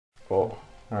Oh.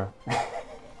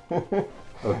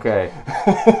 Okay.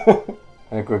 I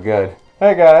think we're good.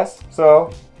 Hey guys,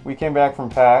 so we came back from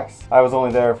PAX. I was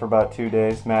only there for about 2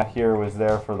 days. Matt here was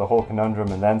there for the whole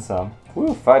conundrum and then some.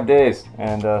 Woo, 5 days.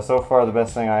 And so far the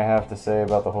best thing I have to say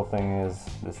about the whole thing is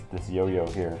this yo-yo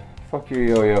here. Fuck your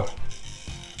yo-yo.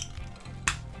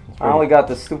 I only got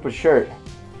this stupid shirt.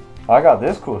 I got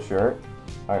this cool shirt.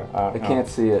 I can't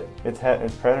see it. It's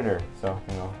Predator, so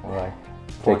you know we're like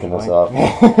taking this off.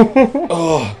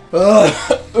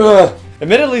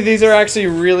 Admittedly, these are actually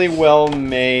really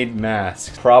well-made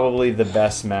masks. Probably the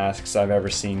best masks I've ever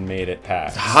seen made at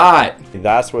PAX. It's hot.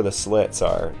 That's where the slits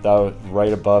are. That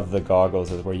right above the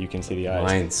goggles is where you can see the eyes.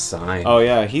 Mine's signed. Oh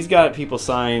yeah, he's got people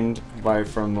signed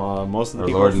from most of the Our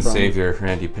people. Lord and Savior,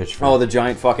 Randy Pitchford. Oh, the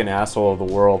giant fucking asshole of the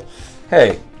world.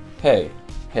 Hey.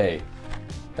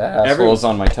 That asshole's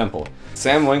on my temple.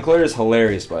 Sam Winkler is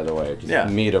hilarious, by the way.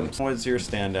 Just meet him. What's your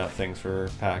standout things for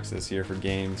PAX this year for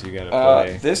games you gotta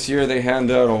play? This year they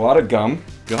hand out a lot of gum.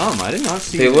 Gum? I did not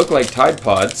see. They look like Tide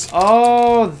Pods.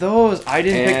 Oh, those! I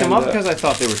didn't pick them up because I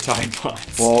thought they were Tide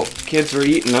Pods. Well, kids were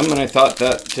eating them, and I thought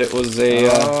that it was a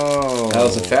that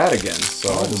was a fad again. So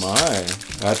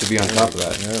I had to be on top of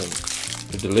that. Yeah.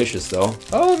 They're delicious, though.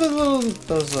 Oh,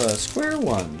 those square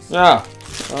ones. Yeah.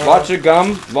 Lots of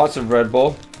gum, lots of Red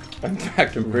Bull. In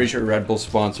fact, I'm pretty sure Red Bull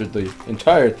sponsored the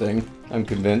entire thing. I'm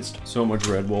convinced. So much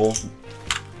Red Bull.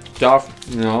 Stuff,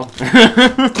 you know.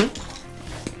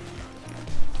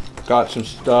 Got some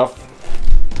stuff.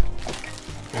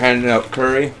 Handing out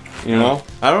curry, you know.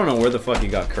 I don't know where the fuck you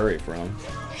got curry from.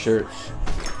 Shirts.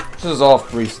 This is all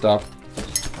free stuff.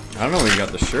 I don't know where you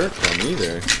got the shirt from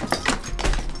either.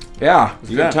 Yeah,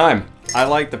 it's a good time. I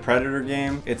like the Predator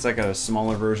game. It's like a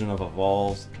smaller version of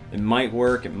Evolve. It might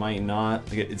work, it might not.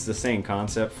 It's the same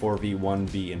concept,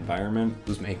 4v1v environment.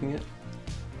 Who's making it?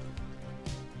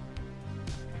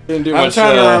 I'm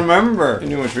trying to remember. Didn't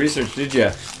do much research, did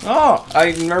you? Oh,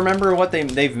 I remember what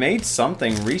they've made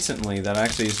something recently that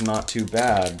actually is not too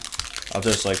bad. I'll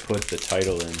just like put the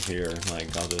title in here.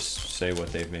 Like I'll just say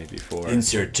what they've made before.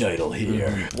 Insert title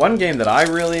here. One game that I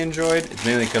really enjoyed, it's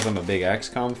mainly because I'm a big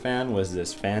XCOM fan, was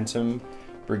this Phantom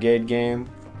Brigade game.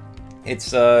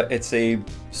 It's a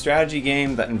strategy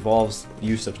game that involves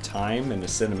use of time in a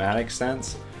cinematic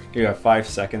sense. You have 5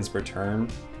 seconds per turn.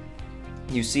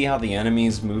 You see how the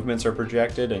enemy's movements are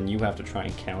projected, and you have to try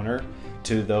and counter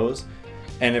to those.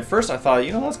 And at first I thought,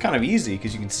 you know, that's kind of easy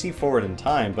because you can see forward in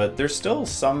time, but there's still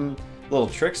some little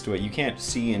tricks to it. You can't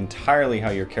see entirely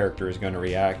how your character is going to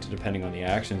react depending on the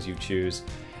actions you choose.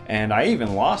 And I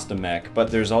even lost a mech, but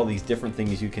there's all these different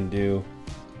things you can do.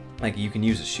 Like you can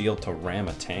use a shield to ram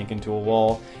a tank into a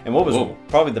wall. And what was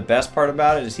probably the best part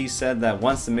about it is he said that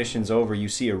once the mission's over, you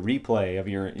see a replay of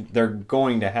your... They're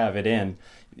going to have it in.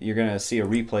 You're going to see a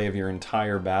replay of your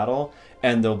entire battle,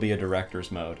 and there'll be a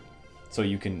director's mode. So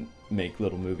you can make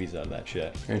little movies out of that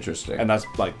shit. Interesting. And that's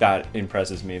like, that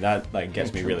impresses me. That like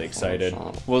gets me really excited.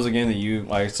 What was the game that you...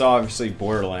 Like, I saw obviously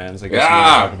Borderlands. I guess you want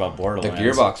to talk about Borderlands. The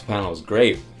Gearbox panel was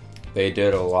great. They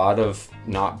did a lot of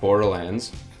not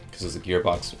Borderlands. Is the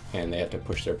Gearbox, and they had to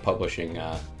push their publishing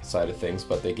side of things,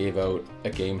 but they gave out a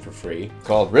game for free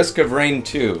called Risk of Rain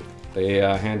 2. They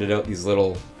handed out these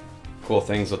little cool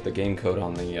things with the game code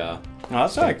on the the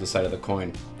side of the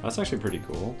coin. That's actually pretty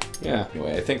cool. Yeah.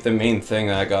 Anyway, I think the main thing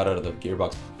that I got out of the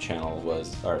Gearbox panel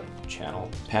was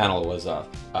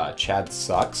Chad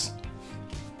sucks,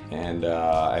 and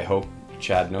I hope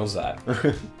Chad knows that.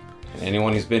 And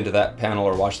anyone who's been to that panel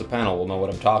or watched the panel will know what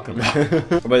I'm talking about.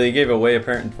 But they gave away,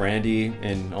 apparently, Randy,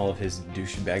 in all of his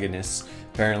douchebagginess,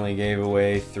 apparently gave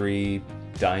away 3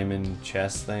 diamond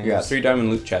chest things. Yeah, 3 diamond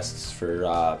loot chests for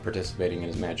participating in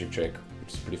his magic trick,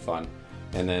 which is pretty fun.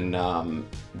 And then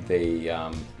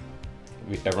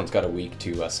everyone's got a week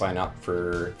to sign up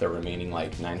for the remaining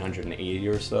like 980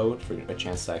 or so for a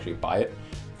chance to actually buy it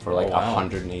for like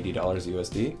 $180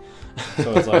 USD.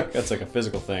 So it's like that's like a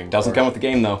physical thing. Doesn't come with the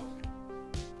game though.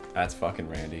 That's fucking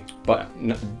Randy. But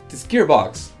no, it's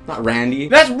Gearbox, not Randy.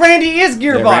 That's Randy is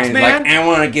Gearbox, yeah, man. Like, I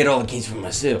want to get all the games for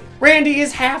myself. Randy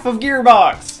is half of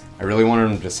Gearbox. I really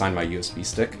wanted him to sign my USB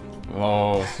stick.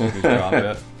 Oh, he dropped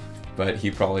it. But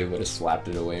he probably would have slapped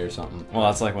it away or something. Well,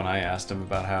 that's like when I asked him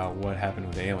about what happened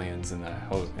with aliens in the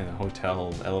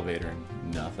hotel elevator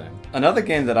and nothing. Another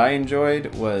game that I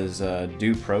enjoyed was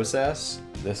Due Process.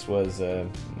 This was you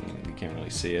can't really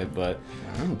see it, but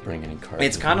I don't bring any cards.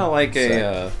 It's kind of like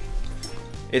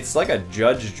it's like a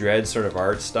Judge Dredd sort of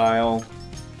art style,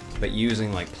 but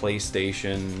using like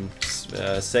PlayStation,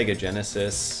 Sega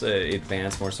Genesis,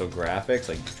 advanced more so graphics,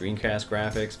 like Dreamcast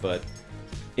graphics, but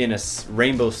in a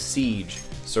Rainbow Siege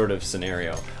sort of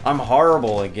scenario. I'm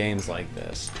horrible at games like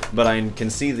this, but I can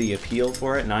see the appeal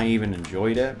for it, and I even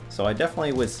enjoyed it. So I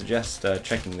definitely would suggest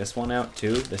checking this one out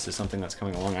too. This is something that's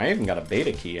coming along. I even got a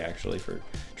beta key actually for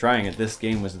trying it. This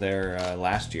game was there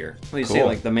last year. Well, you see,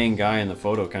 like the main guy in the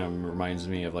photo kind of reminds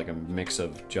me of like a mix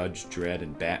of Judge Dredd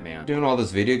and Batman. Doing all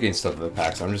this video game stuff at the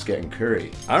PAX, I'm just getting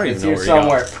curry. I don't even know where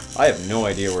somewhere. I have no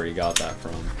idea where he got that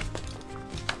from.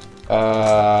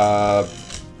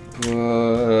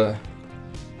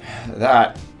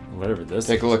 That. Whatever this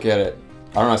Take a look at it.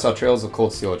 I don't know, I saw Trails of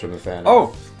Cold Steel, which I'm a fan of.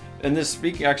 Oh! And this,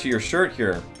 speaking, actually, your shirt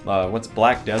here, what's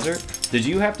Black Desert? Did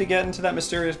you have to get into that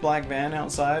mysterious black van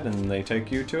outside and they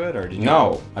take you to it, or did you?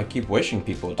 No, I keep wishing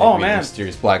people would take me in a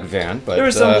mysterious black van, but... There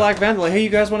was some black van, like, hey,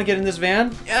 you guys want to get in this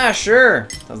van? Yeah, sure!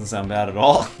 Doesn't sound bad at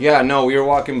all. Yeah, no, we were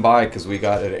walking by because we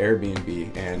got an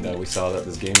Airbnb, and we saw that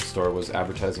this game store was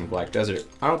advertising Black Desert.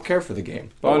 I don't care for the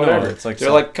game, but whatever. No, it's like they're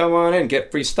like, come on in,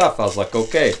 get free stuff. I was like,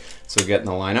 okay. So we get in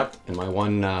the lineup, and my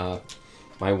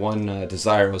one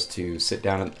desire was to sit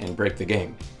down and break the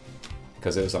game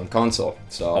because it was on console.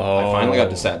 So I finally got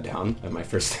to sit down, and my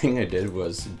first thing I did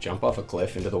was jump off a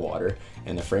cliff into the water,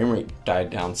 and the frame rate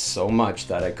died down so much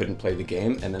that I couldn't play the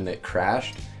game, and then it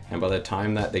crashed. And by the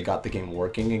time that they got the game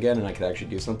working again and I could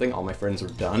actually do something, all my friends were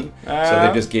done. So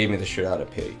they just gave me the shit out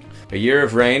of pity. A Year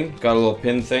of Rain, got a little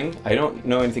pin thing. I don't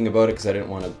know anything about it because I didn't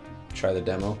want to try the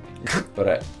demo,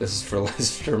 but this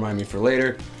is to remind me for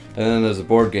later. And then there's a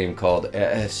board game called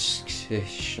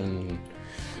Escation.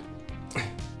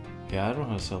 Yeah, I don't know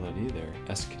how to spell that either.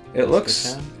 It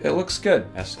looks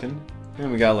good. Eskin.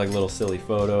 And we got like little silly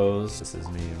photos. This is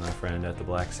me and my friend at the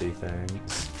Black Sea thing.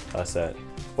 Us at...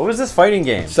 What was this fighting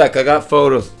game? Sec, I got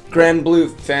photos. Grand Blue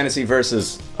Fantasy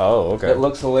Versus. Oh, okay. It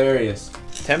looks hilarious.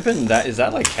 Tempen, is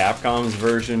that like Capcom's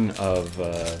version of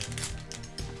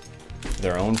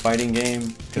their own fighting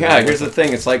game? Yeah, here's the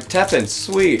thing. It's like Teppen,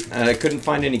 sweet. And I couldn't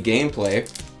find any gameplay.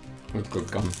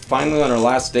 Finally, on our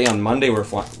last day on Monday, we're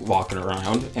walking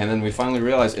around, and then we finally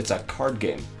realized it's a card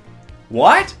game.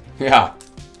 What? Yeah,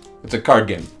 it's a card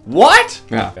game. What?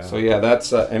 Yeah. So yeah,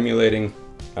 that's emulating.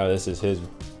 Oh, this is his.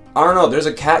 I don't know. There's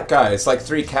a cat guy. It's like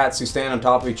 3 cats who stand on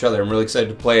top of each other. I'm really excited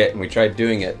to play it, and we tried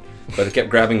doing it, but it kept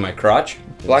grabbing my crotch.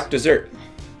 Black Desert.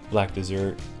 Black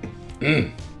Desert.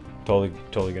 Totally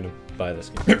gonna buy this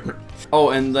game.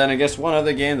 Oh, and then I guess one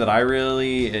other game that I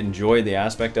really enjoyed the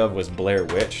aspect of was Blair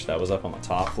Witch. That was up on the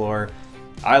top floor.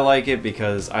 I like it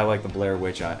because I like the Blair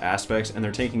Witch aspects, and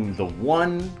they're taking the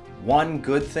one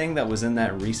good thing that was in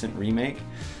that recent remake.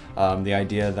 The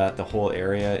idea that the whole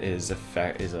area is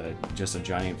just a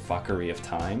giant fuckery of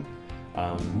time.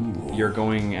 You're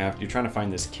trying to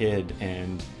find this kid,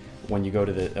 and when you go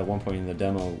to at one point in the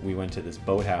demo, we went to this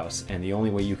boathouse, and the only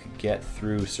way you could get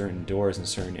through certain doors and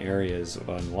certain areas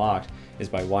unlocked is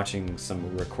by watching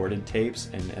some recorded tapes,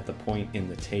 and at the point in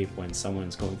the tape when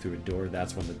someone's going through a door,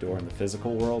 that's when the door in the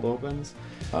physical world opens.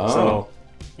 Oh. So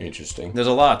Interesting. there's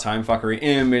a lot of time fuckery.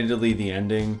 Admittedly, the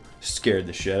ending scared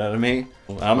the shit out of me.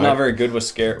 I'm not very good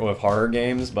with horror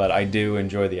games, but I do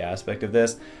enjoy the aspect of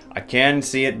this. I can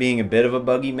see it being a bit of a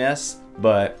buggy mess,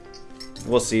 but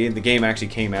we'll see. The game actually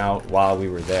came out while we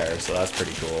were there, so that's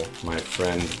pretty cool. My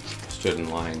friend stood in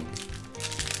line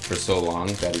for so long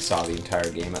that he saw the entire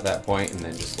game at that point and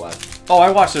then just left. Oh,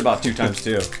 I watched it about 2 times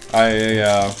too. I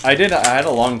had a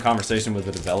long conversation with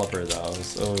the developer though,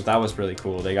 so that was really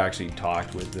cool. They actually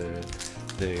talked with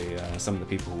some of the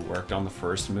people who worked on the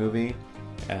first movie,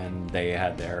 and they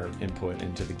had their input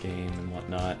into the game and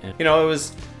whatnot. And you know, it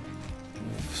was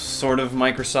sort of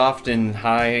Microsoft in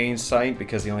hindsight,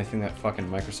 because the only thing that fucking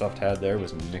Microsoft had there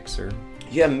was Mixer.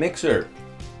 Yeah, Mixer.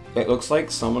 It looks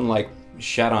like someone like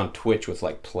shat on Twitch with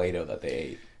like Play-Doh that they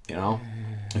ate, you know?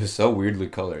 It was so weirdly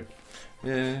colored.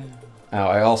 Yeah. Now,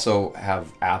 I also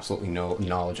have absolutely no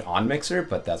knowledge on Mixer,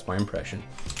 but that's my impression.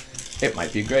 It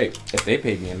might be great. If they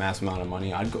paid me a mass amount of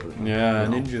money, I'd go to them. Yeah,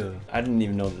 Ninja. I didn't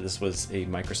even know that this was a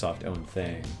Microsoft-owned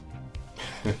thing.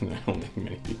 I don't think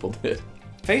many people did.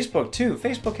 Facebook too.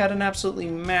 Facebook had an absolutely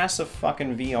massive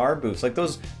fucking VR booth. Like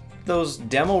those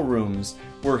demo rooms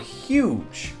were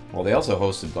huge. Well, they also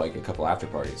hosted like a couple after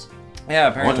parties. Yeah, I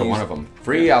apparently. went to one of them.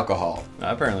 Free alcohol.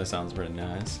 That apparently sounds pretty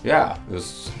nice. Yeah, it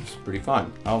was pretty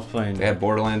fun. I was playing. They had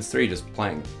Borderlands 3 just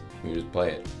playing. You just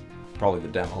play it. Probably the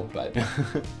demo, but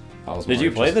I was. Did you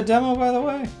play the demo, by the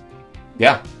way?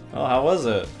 Yeah. Oh, how was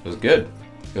it? It was good.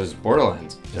 It was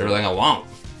Borderlands. It's everything I want.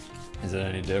 Is it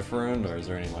any different, or is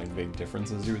there any like big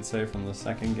differences you would say from the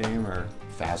second game, or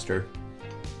Faster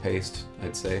paced,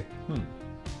 I'd say. I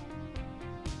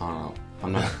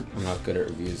don't know. I'm not good at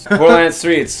reviews. Borderlands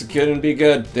 3, it's gonna be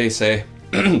good, they say.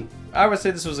 I would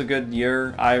say this was a good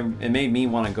year. It made me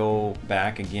want to go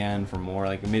back again for more.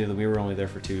 Like, immediately, we were only there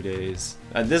for 2 days.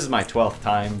 This is my 12th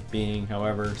time being,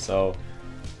 however, so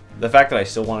the fact that I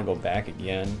still want to go back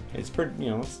again, it's pretty, you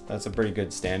know, that's a pretty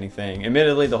good standing thing.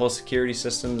 Admittedly, the whole security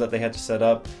system that they had to set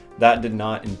up, that did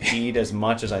not impede as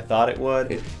much as I thought it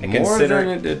would. More than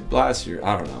it did last year.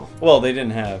 I don't know. Well, they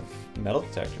didn't have metal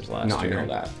detectors last year. No, I know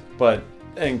that. But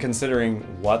and considering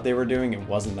what they were doing, it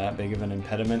wasn't that big of an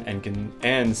impediment.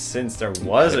 And since there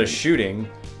was a shooting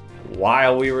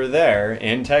while we were there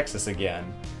in Texas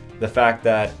again, the fact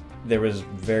that there was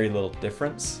very little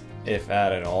difference, if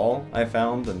at all, I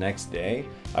found the next day,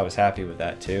 I was happy with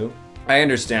that too. I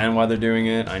understand why they're doing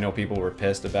it. I know people were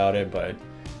pissed about it, but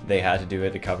they had to do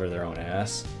it to cover their own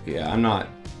ass. Yeah, I'm not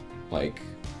like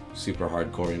super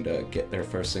hardcore into get there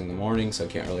first thing in the morning, so I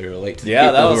can't really relate to the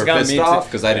people that who was were pissed off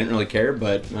because I didn't really care.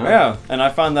 But yeah, and I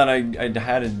found that I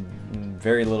had a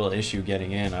very little issue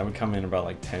getting in. I would come in about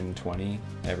like 10-20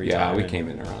 every time. Yeah, we came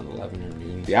in around 11 or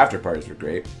noon. The after parties were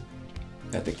great.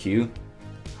 At the Q,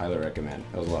 highly recommend.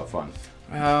 It was a lot of fun.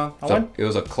 It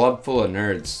was a club full of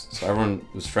nerds, so everyone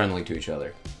was friendly to each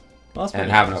other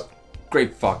and having a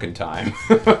great fucking time.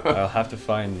 I'll have to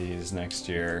find these next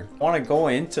year. I want to go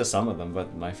into some of them,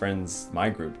 but my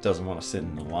group doesn't want to sit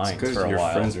in the lines for a while.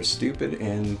 Your friends are stupid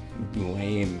and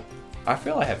lame. I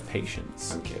feel I have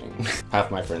patience. I'm kidding.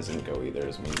 Half my friends didn't go either. It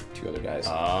was me and 2 other guys.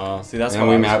 See, that's and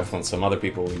we met with some other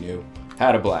people we knew.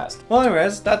 Had a blast. Well,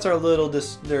 anyways, that's our little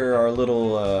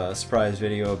surprise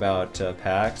video about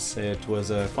PAX. It was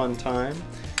a fun time.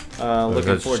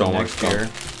 Looking forward to next year.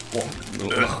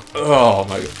 Oh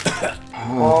my god.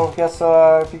 Well, I guess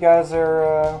if you guys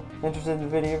are interested in the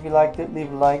video, if you liked it,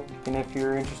 leave a like. And if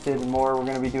you're interested in more, we're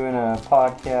going to be doing a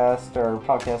podcast. Our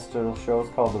podcast show is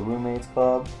called The Roommates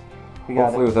Club.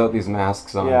 Hopefully without these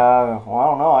masks on. Yeah, well, I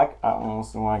don't know. I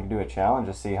almost want to do a challenge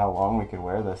to see how long we could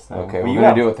wear this thing. Okay, we're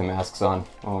going to do it with the masks on.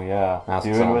 Oh, yeah. Masks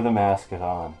do it on. with the mask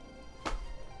on.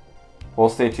 We'll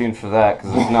stay tuned for that,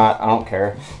 because if not, I don't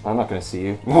care. I'm not going to see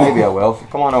you. Maybe I will.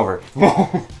 Come on over.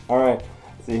 Alright,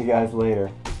 see you guys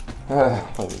later.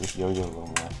 Play with this yo-yo a little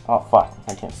more. Oh, fuck.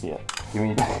 I can't see it. Give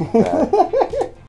me that.